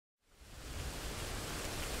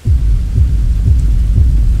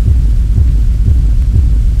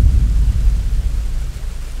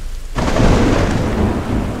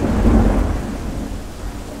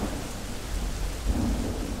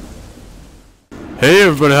Hey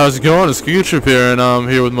everybody, how's it going? It's Geetrip here, and I'm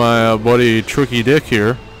here with my buddy Tricky Dick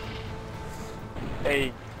here.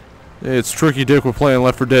 Hey. Hey, it's Tricky Dick. We're playing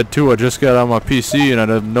Left 4 Dead 2. I just got on my PC and I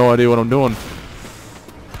have no idea what I'm doing.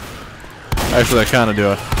 Actually, I kind of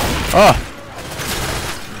do it.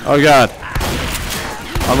 Oh god.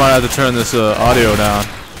 I might have to turn this audio down.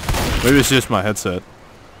 Maybe it's just my headset.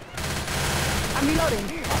 I'm reloading.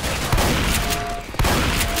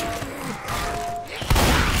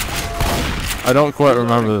 I don't quite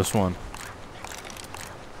remember this one.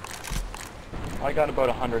 I got about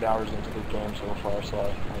 100 hours into the game so far, so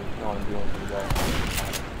I know I'm doing pretty well.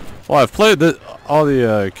 Well, I've played all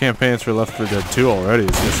the campaigns for Left 4 Dead 2 already.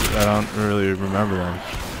 It's just I don't really remember them.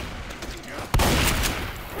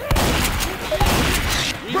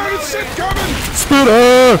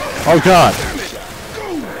 Spooter! Oh god!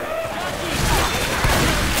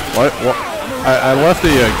 What? I left the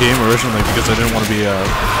game originally because I didn't want to be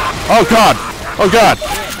oh god! Oh god!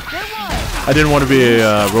 I didn't want to be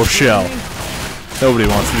a Rochelle. Nobody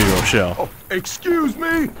wants to be Rochelle. Oh, excuse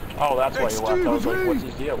me! Oh, that's why you left. I was like, what's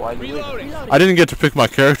his deal? Why is he leaving? I didn't get to pick my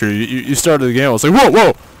character. You started the game. I was like, whoa,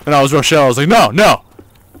 whoa! And I was Rochelle. I was like, no, no!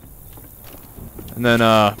 And then,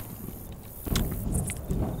 and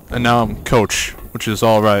now I'm Coach, which is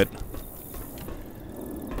alright.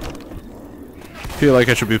 Feel like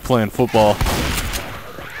I should be playing football.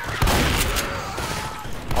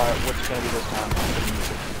 Alright, what's it gonna be this time?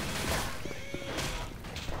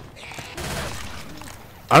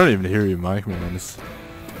 I don't even hear you, Mike, man.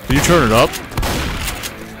 Can you turn it up?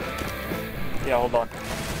 Yeah, hold on.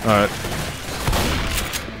 Alright.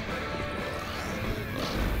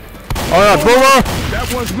 Oh yeah, Boomer!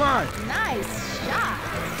 That one's mine! Nice shot.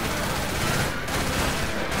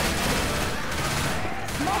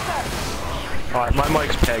 Alright, my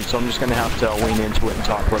mic's pegged, so I'm just gonna have to lean into it and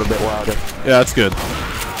talk a little bit louder. Yeah, that's good.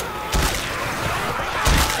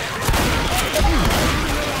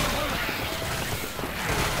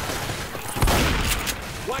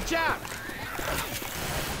 Watch out!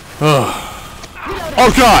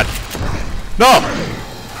 Oh god! No!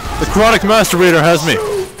 The chronic masturbator has me.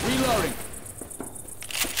 Reloading.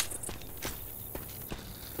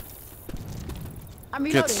 I'm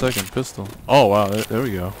reloading. Get second pistol. Oh wow, there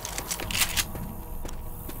we go.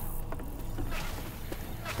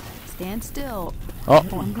 Stand still. Oh.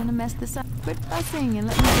 I'm gonna mess this up. Quit fussing and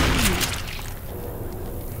let me see.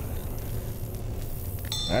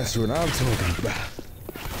 That's what I'm talking about.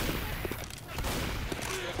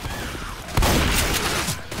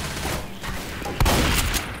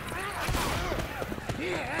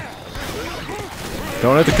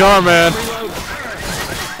 Don't hit the car, man.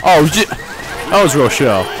 Oh, that was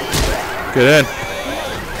Rochelle. Get in.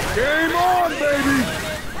 Game on, baby!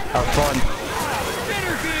 Have fun.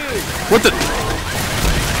 What the?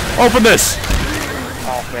 Open this.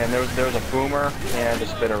 Oh man, there was a boomer and a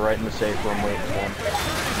spitter right in the safe room waiting for him.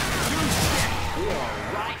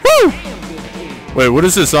 Woo! Wait, what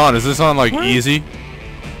is this on? Is this on like easy?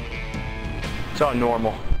 It's on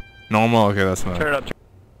normal. Normal? Okay, that's fine. Turn it up.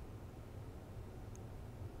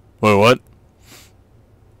 Wait, what?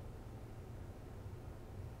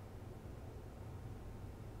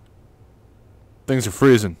 Things are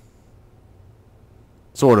freezing.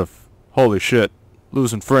 Sort of. Holy shit.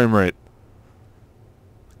 Losing frame rate.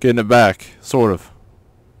 Getting it back. Sort of.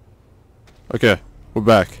 Okay, we're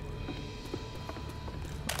back.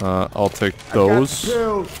 I'll take those.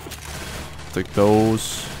 Take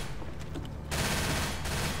those.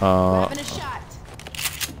 Grabbing a shot.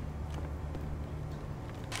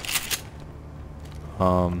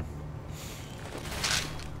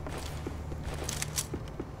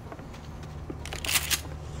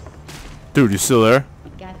 Dude, you still there?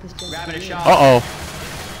 Got this just Grabbing a shot. Uh-oh.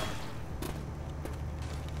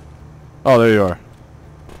 Oh, there you are.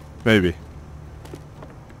 Maybe.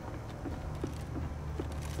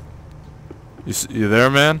 You there,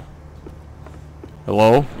 man?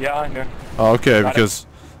 Hello? Yeah, I'm here. Oh, okay, Got because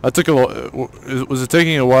I took a was it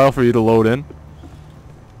taking a while for you to load in?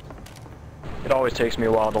 It always takes me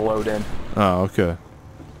a while to load in. Oh, okay.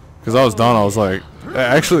 Because I was done, I was like, it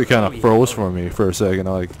actually kind of froze for me for a second.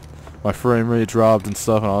 Like, my frame rate dropped and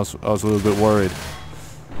stuff, and I was a little bit worried.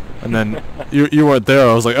 And then you weren't there.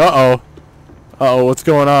 I was like, uh-oh, what's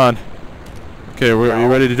going on? Okay, are you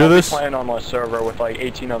ready to do this? I'll be playing on my server with like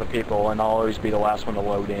 18 other people, and I'll always be the last one to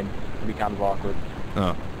load in. It'll be kind of awkward.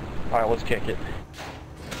 Oh. Alright, let's kick it.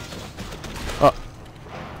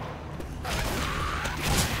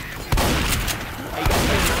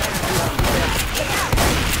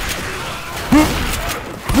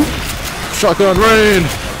 Shotgun rain!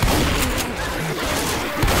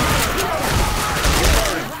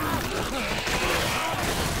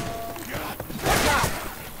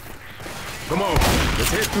 Come on, let's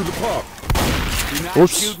head through the park. Do not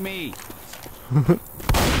Oops. shoot me.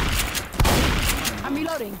 I'm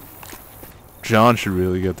reloading. John should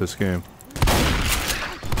really get this game.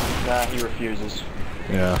 Nah, he refuses.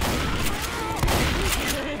 Yeah.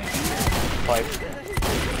 Pipe.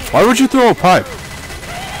 Why would you throw a pipe?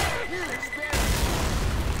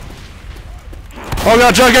 Oh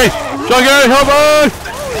god, Junkie! Junkie, help me!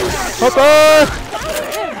 Help me!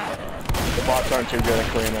 The bots aren't too good at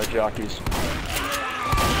clearing their jockeys.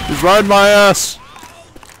 He's riding my ass.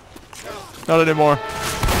 Not anymore.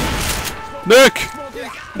 Nick!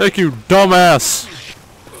 Nick, you dumbass!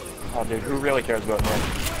 Oh, dude, who really cares about Nick?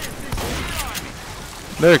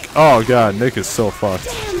 Nick, oh god, Nick is so fucked.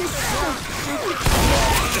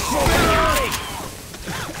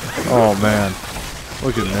 Oh man,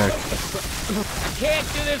 look at Nick.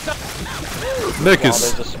 Nick Oh,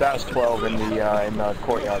 is. there's a Spaz 12 in the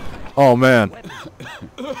courtyard. Oh man.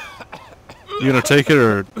 You gonna take it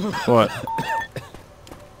or what?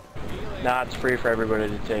 Nah, it's free for everybody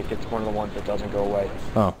to take. It's one of the ones that doesn't go away.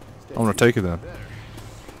 Oh, I'm gonna take it then.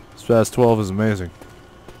 Spaz 12 is amazing.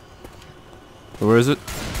 Where is it?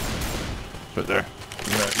 Right there.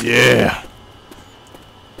 Yeah.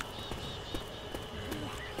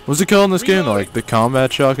 What's it called in this game? Like the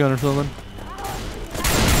combat shotgun or something?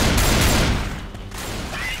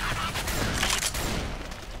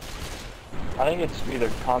 I think it's either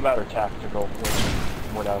combat or tactical,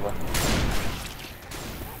 whatever.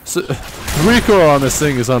 So, the recoil on this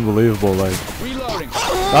thing is unbelievable. Like, Reloading.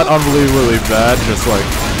 not unbelievably bad, just like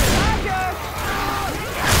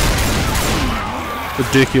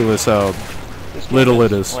ridiculous how This game little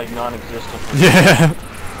it is. Like non-existent. Yeah.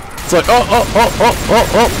 It's like,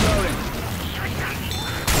 oh.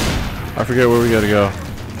 I forget where we gotta go.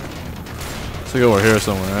 Let's go over here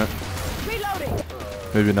somewhere, right? Reloading.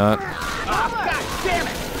 Maybe not.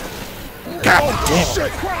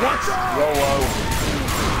 YOLO.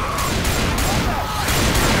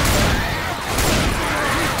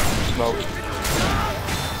 Smoked.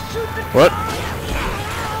 What?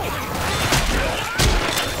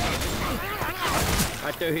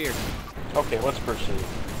 Right through here. Okay, let's proceed.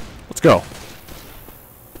 Let's go.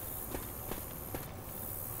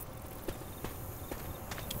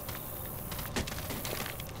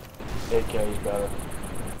 AK is better.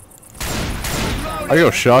 I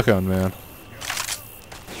go shotgun, man.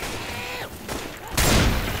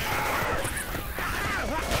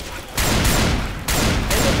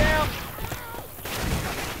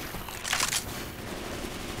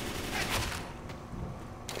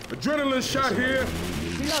 Adrenaline shot here.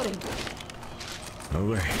 Reloading. All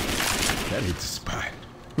right, that hit the spot.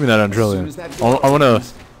 Give me that As soon adrenaline. as that I door wanna.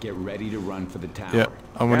 opens, get ready to run for the tower. Yeah,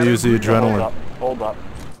 I'm gonna use the Hold adrenaline. up. Hold up.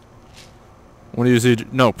 I wanna use the.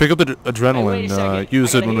 No, pick up the adrenaline. second.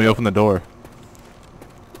 Use I it gotta when we heal. open the door.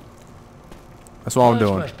 That's what I'm That's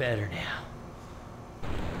doing. much better now.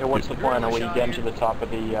 Hey, what's the plan? Are we getting to the top of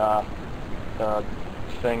the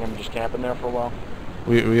thing and just camping there for a while?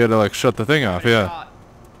 We gotta like shut the thing off. Yeah.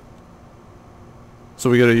 So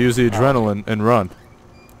we gotta use the adrenaline and run.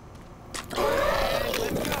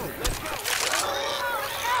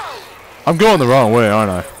 I'm going the wrong way, aren't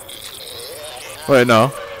I? Wait,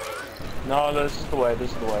 no. No, this is the way.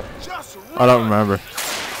 This is the way. I don't remember.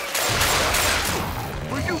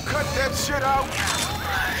 Will you cut that shit out?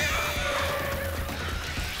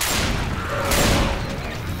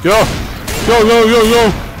 Go! Go, go, go,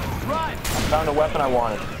 go! I found a weapon I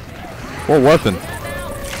wanted. What weapon?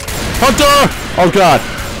 Hunter! Oh god.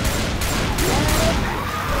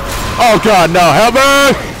 Oh god, no. Help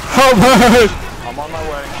me! Help me! I'm on my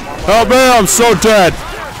way. Help me! I'm so dead.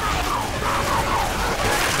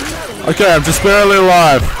 Okay, I'm just barely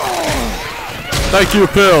alive. Thank you,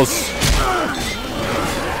 pills.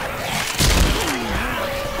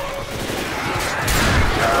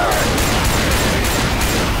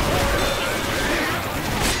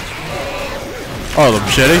 Oh, the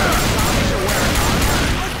machete?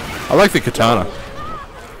 I like the katana.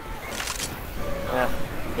 Yeah.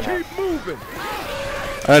 Keep moving.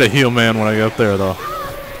 I had a heal man when I got up there, though.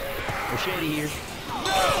 Machete here.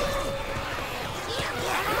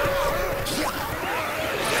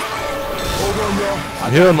 Hold on, y'all.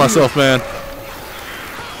 I'm healing myself, man.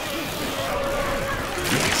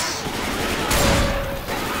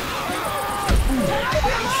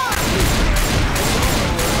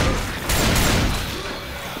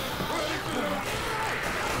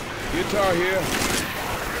 Guitar here.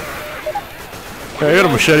 Hey, I got a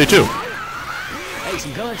machete, too. Hey,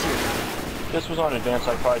 some guns here. If this was on advance,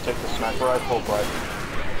 I'd probably take the sniper rifle, but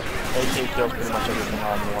AK kills pretty much everything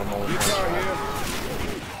on normal. Guitar here.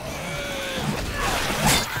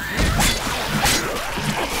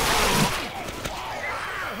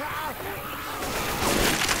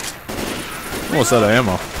 Almost out of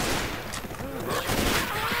ammo.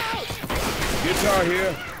 Guitar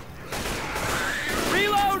here.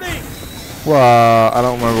 Reloading! Well, I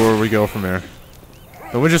don't remember where we go from here.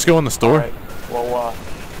 Don't we just go in the store? Alright, well,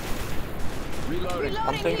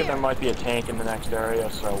 I'm thinking there might be a tank in the next area,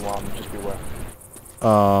 so just beware.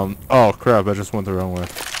 Oh crap, I just went the wrong way.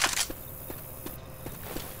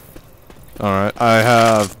 Alright, I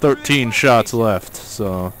have 13 shots left,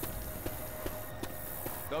 so...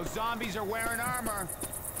 Those zombies are wearing armor.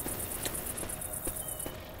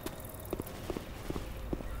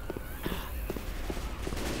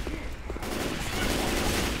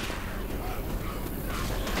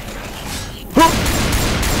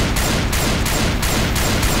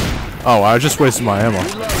 Oh, I just wasted my ammo.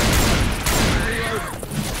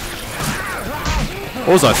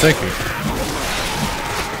 What was I thinking?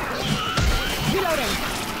 Reloading.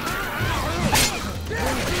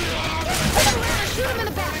 Shoot him in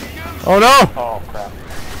the back. Oh no! Oh crap.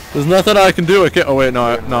 There's nothing I can do. I can't. Oh wait, no,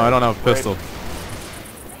 I don't have a pistol.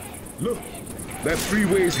 Look, that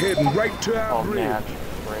freeway's heading right to our Oh bridge. man.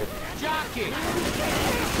 Great.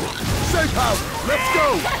 Safe house. Let's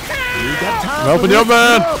go. I'm helping you,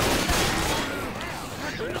 man.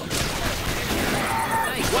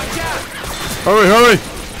 Hurry, hurry!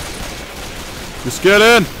 Just get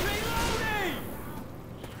in.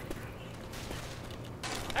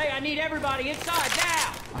 Hey, I need everybody inside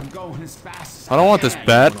now! I'm going as fast as I don't want this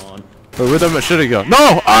bat. Wait, where the machete go?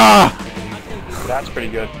 No! Ah! That's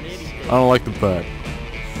pretty good. I don't like the bat.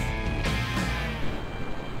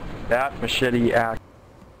 That machete act.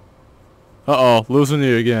 Uh-oh, losing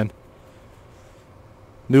you again.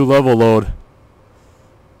 New level load.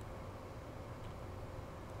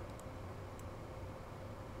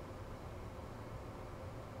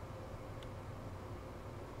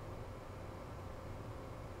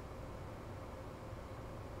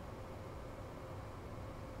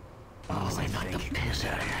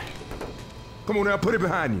 Come on now, put it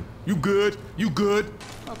behind you. You good? You good?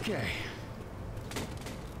 Okay.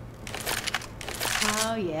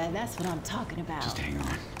 Oh yeah, that's what I'm talking about. Just hang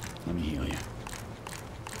on. Let me heal you.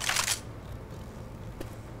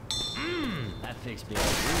 That fixed me up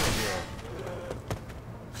real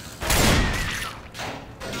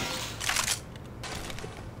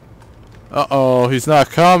good. Uh-oh, he's not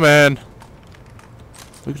coming.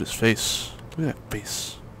 Look at his face. Look at that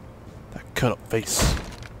face. That cut up face.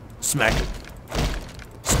 Smack him.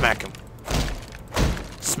 Smack him.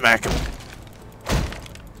 Smack him.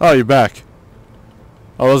 Oh, you're back.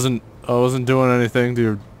 I wasn't doing anything to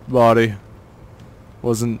your body.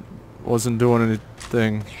 Wasn't doing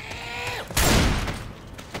anything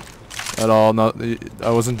at all. Not I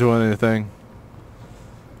wasn't doing anything.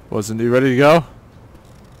 Wasn't you ready to go?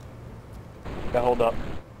 Yeah, hold up.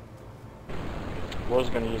 Was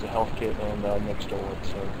gonna use a health kit and next door,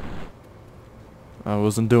 so. I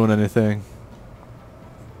wasn't doing anything.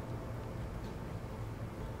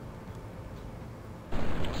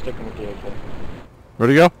 Sticking with the AK.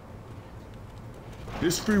 Ready to go?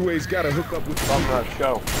 This freeway's got to hook up with the Bum rush,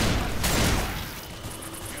 go.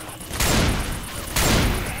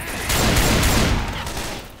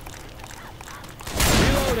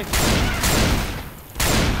 Reloading!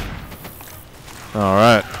 All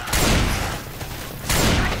right.